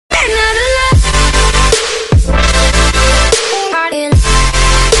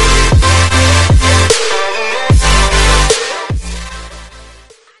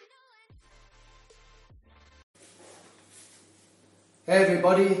Hey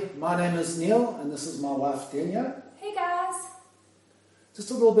everybody, my name is Neil and this is my wife Denia. Hey guys!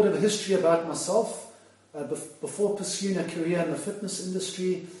 Just a little bit of history about myself. Before pursuing a career in the fitness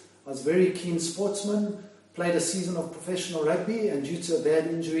industry, I was a very keen sportsman, played a season of professional rugby, and due to a bad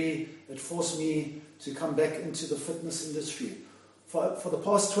injury it forced me to come back into the fitness industry. For the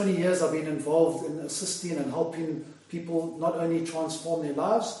past 20 years I've been involved in assisting and helping people not only transform their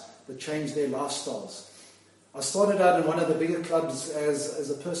lives but change their lifestyles. I started out in one of the bigger clubs as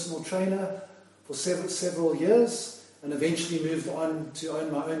a personal trainer for several years and eventually moved on to own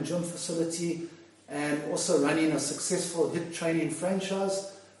my own gym facility and also running a successful HIIT training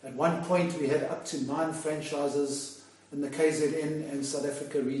franchise. At one point we had up to 9 franchises in the KZN and South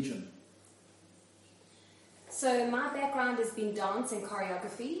Africa region. So my background has been dance and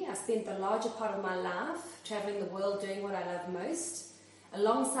choreography. I spent the larger part of my life traveling the world doing what I love most.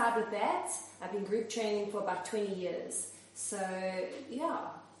 Alongside with that, I've been group training for about 20 years. So yeah,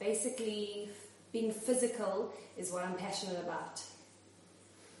 basically being physical is what I'm passionate about.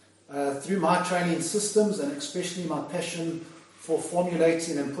 Through my training systems and especially my passion for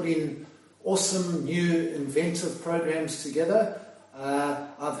formulating and putting awesome new inventive programs together,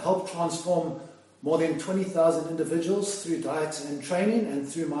 I've helped transform more than 20,000 individuals through diet and training and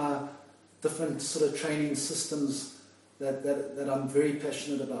through my different sort of training systems that I'm very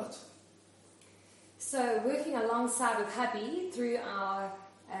passionate about. So working alongside with hubby through our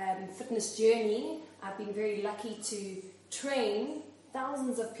fitness journey, I've been very lucky to train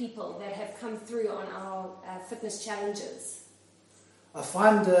thousands of people that have come through on our fitness challenges. I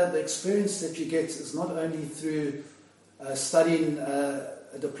find the experience that you get is not only through studying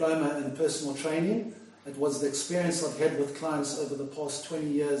a diploma in personal training. It was the experience I've had with clients over the past 20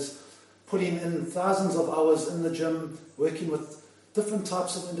 years, putting in thousands of hours in the gym, working with different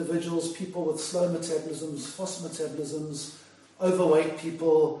types of individuals, people with slow metabolisms, fast metabolisms, overweight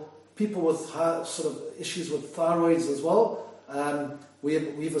people, people with high sort of issues with thyroids as well.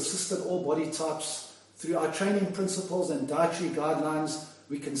 We've assisted all body types. Through our training principles and dietary guidelines,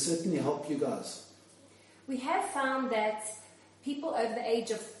 we can certainly help you guys. We have found that people over the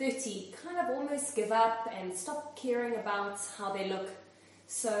age of 30 kind of almost give up and stop caring about how they look.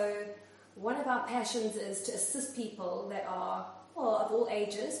 So one of our passions is to assist people that are, well, of all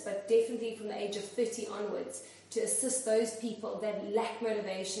ages, but definitely from the age of 30 onwards, to assist those people that lack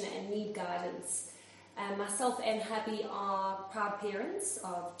motivation and need guidance. Myself and hubby are proud parents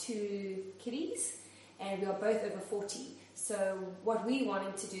of 2 kiddies, and we are both over 40. So what we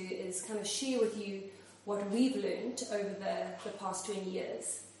wanted to do is kind of share with you what we've learned over the past 20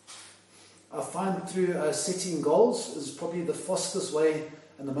 years. I find through setting goals is probably the fastest way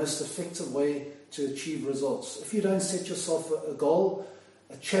and the most effective way to achieve results. If you don't set yourself a goal,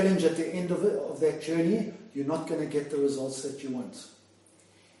 a challenge at the end of that journey, you're not going to get the results that you want.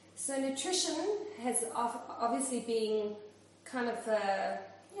 So nutrition has obviously been kind of a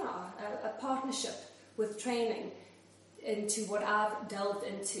partnership with training into what I've delved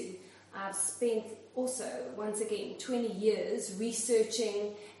into. I've spent also, once again, 20 years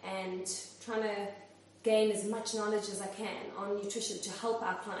researching and trying to gain as much knowledge as I can on nutrition to help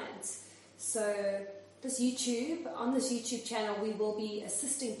our clients. So on this YouTube channel, we will be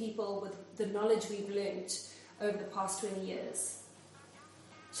assisting people with the knowledge we've learned over the past 20 years.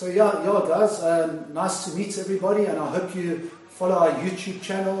 So yeah guys, nice to meet everybody, and I hope you follow our YouTube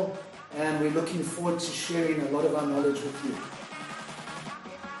channel, and we're looking forward to sharing a lot of our knowledge with you.